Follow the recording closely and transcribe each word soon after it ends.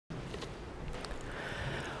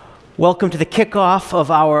Welcome to the kickoff of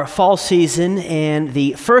our fall season and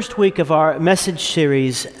the first week of our message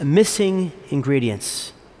series, Missing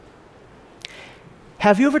Ingredients.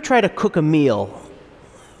 Have you ever tried to cook a meal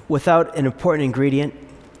without an important ingredient?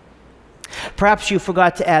 Perhaps you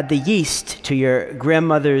forgot to add the yeast to your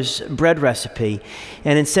grandmother's bread recipe,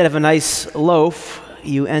 and instead of a nice loaf,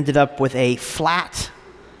 you ended up with a flat,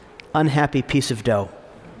 unhappy piece of dough.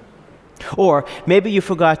 Or maybe you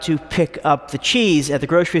forgot to pick up the cheese at the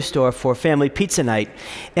grocery store for family pizza night,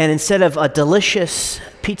 and instead of a delicious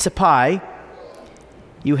pizza pie,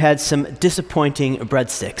 you had some disappointing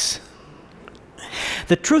breadsticks.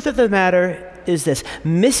 The truth of the matter is this: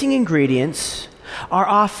 missing ingredients are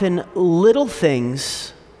often little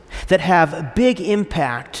things that have big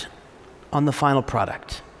impact on the final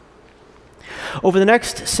product. Over the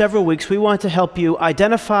next several weeks, we want to help you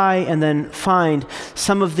identify and then find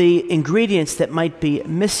some of the ingredients that might be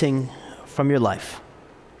missing from your life.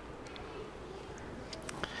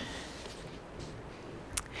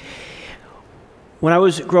 When I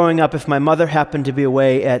was growing up, if my mother happened to be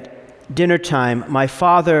away at dinner time, my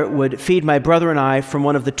father would feed my brother and I from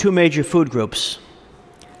one of the two major food groups: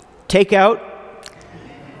 takeout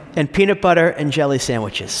and peanut butter and jelly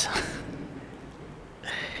sandwiches.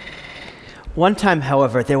 One time,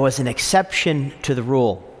 however, there was an exception to the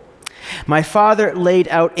rule. My father laid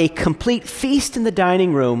out a complete feast in the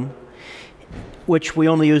dining room, which we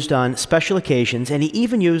only used on special occasions, and he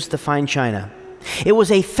even used the fine china. It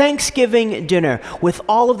was a Thanksgiving dinner with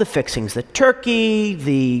all of the fixings: the turkey,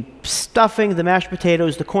 the stuffing, the mashed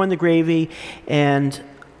potatoes, the corn, the gravy, and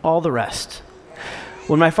all the rest.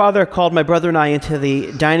 When my father called my brother and I into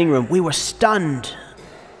the dining room, we were stunned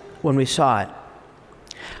when we saw it.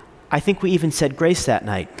 I think we even said grace that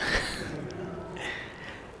night.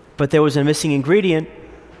 But there was a missing ingredient: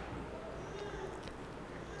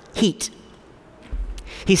 heat.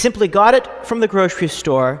 He simply got it from the grocery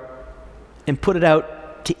store and put it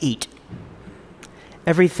out to eat.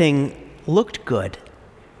 Everything looked good,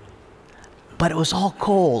 but it was all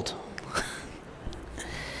cold.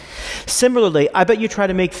 Similarly, I bet you try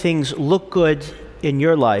to make things look good in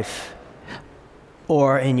your life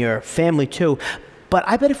or in your family too. But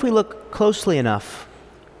I bet if we look closely enough,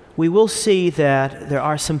 we will see that there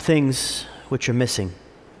are some things which are missing.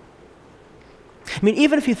 I mean,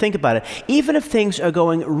 even if you think about it, even if things are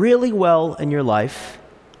going really well in your life,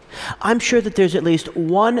 I'm sure that there's at least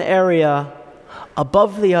one area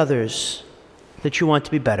above the others that you want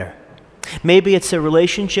to be better. Maybe it's a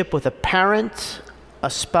relationship with a parent, a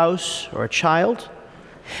spouse, or a child.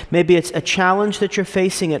 Maybe it's a challenge that you're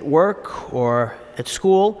facing at work or at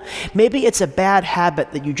school. Maybe it's a bad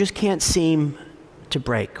habit that you just can't seem to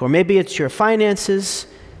break. Or maybe it's your finances,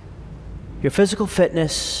 your physical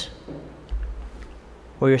fitness,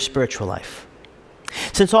 or your spiritual life.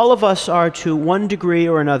 Since all of us are to one degree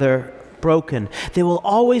or another broken, there will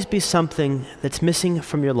always be something that's missing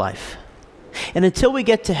from your life. And until we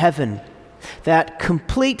get to heaven, that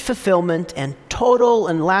complete fulfillment and total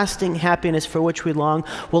and lasting happiness for which we long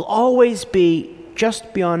will always be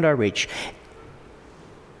just beyond our reach.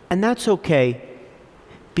 And that's okay,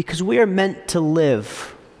 because we are meant to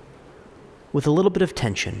live with a little bit of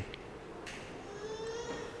tension.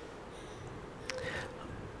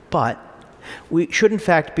 But we should in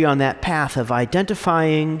fact be on that path of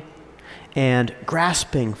identifying and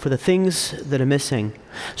grasping for the things that are missing,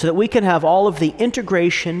 so that we can have all of the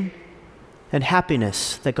integration and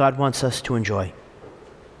happiness that God wants us to enjoy.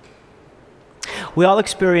 We all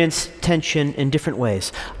experience tension in different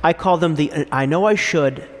ways. I call them the I know I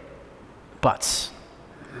should buts.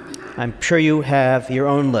 I'm sure you have your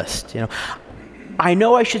own list. I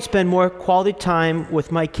know I should spend more quality time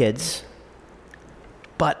with my kids,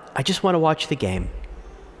 but I just want to watch the game.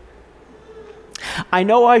 I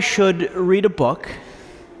know I should read a book,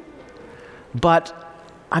 but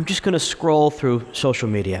I'm just going to scroll through social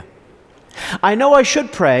media. I know I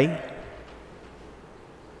should pray,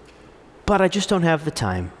 but I just don't have the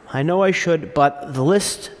time. I know I should, but the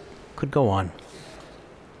list could go on.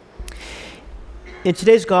 In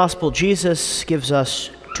today's gospel, Jesus gives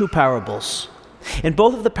us two parables. In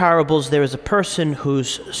both of the parables, there is a person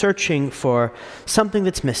who's searching for something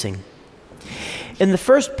that's missing. In the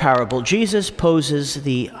first parable, Jesus poses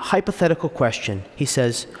the hypothetical question. He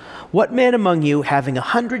says, "What man among you, having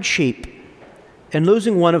 100 sheep and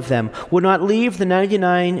losing one of them, would not leave the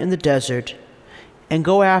 99 in the desert and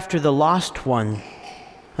go after the lost one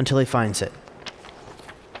until he finds it?"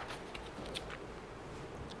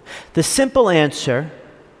 The simple answer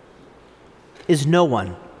is no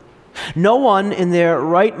one. No one in their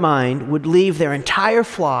right mind would leave their entire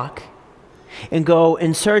flock and go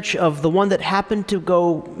in search of the one that happened to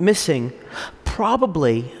go missing,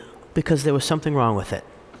 probably because there was something wrong with it.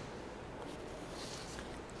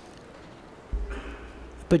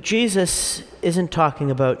 But Jesus isn't talking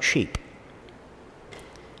about sheep.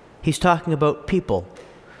 He's talking about people.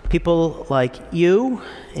 People like you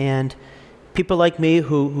and people like me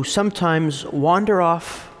who sometimes wander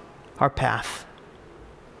off our path.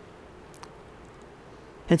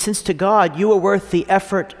 And since to God you are worth the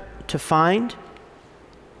effort to find,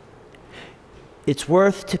 it's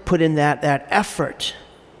worth to put in that effort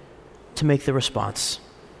to make the response.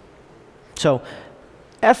 So,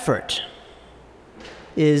 effort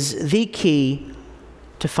is the key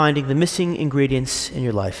to finding the missing ingredients in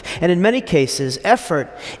your life. And in many cases, effort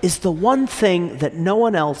is the one thing that no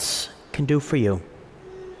one else can do for you.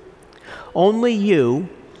 Only you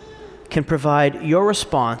can provide your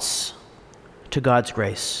response to God's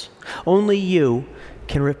grace. Only you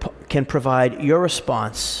can provide your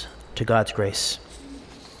response to God's grace.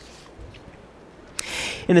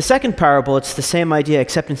 In the second parable, it's the same idea,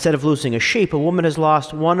 except instead of losing a sheep, a woman has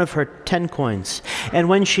lost one of her 10 coins. And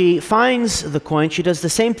when she finds the coin, she does the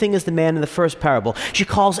same thing as the man in the first parable. She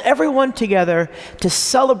calls everyone together to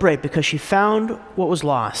celebrate because she found what was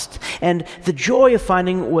lost. And the joy of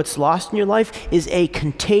finding what's lost in your life is a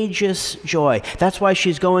contagious joy. That's why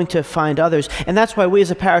she's going to find others. And that's why we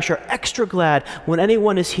as a parish are extra glad when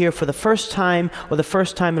anyone is here for the first time or the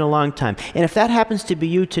first time in a long time. And if that happens to be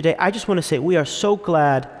you today, I just want to say we are so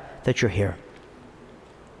glad that you're here.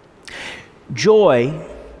 Joy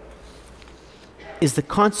is the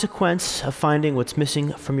consequence of finding what's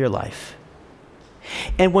missing from your life.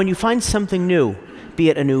 And when you find something new, be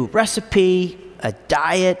it a new recipe, a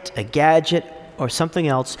diet, a gadget, or something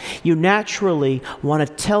else, you naturally want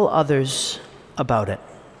to tell others about it.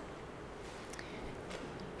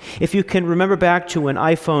 If you can remember back to when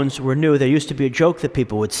iPhones were new, there used to be a joke that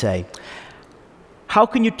people would say, "How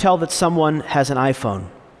can you tell that someone has an iPhone?"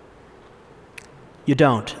 You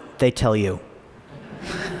don't. They tell you.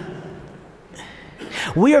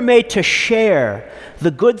 We are made to share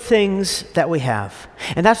the good things that we have.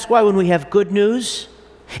 And that's why when we have good news,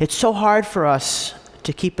 it's so hard for us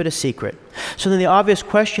to keep it a secret. So then the obvious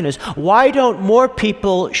question is, why don't more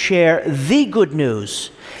people share the good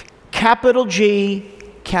news? Capital G,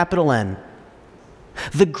 capital N.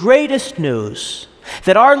 The greatest news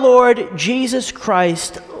that our Lord Jesus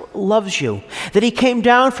Christ loves you, that he came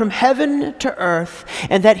down from heaven to earth,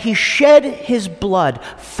 and that he shed his blood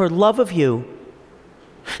for love of you,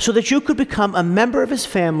 so that you could become a member of his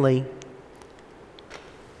family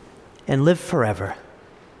and live forever.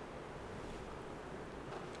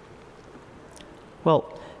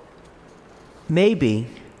 Well, maybe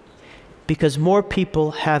because more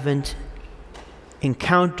people haven't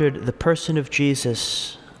encountered the person of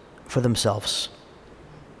Jesus for themselves.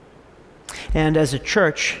 And as a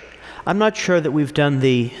church, I'm not sure that we've done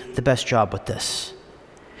the best job with this.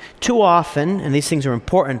 Too often, and these things are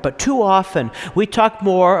important, but too often we talk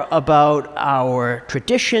more about our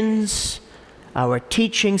traditions, our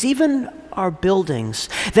teachings, even our buildings,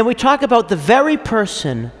 than we talk about the very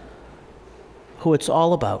person who it's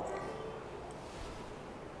all about.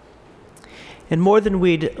 And more than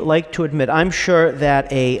we'd like to admit, I'm sure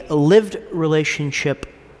that a lived relationship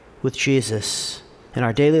with Jesus in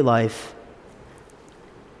our daily life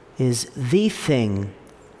is the thing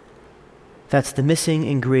that's the missing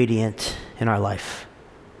ingredient in our life.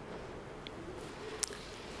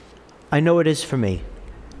 I know it is for me.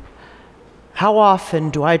 How often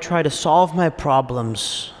do I try to solve my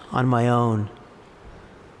problems on my own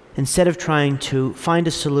instead of trying to find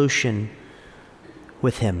a solution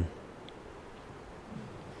with him?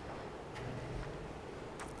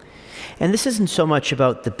 And this isn't so much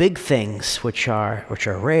about the big things, which are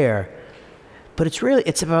rare, but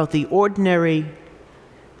it's about the ordinary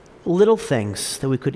little things that we could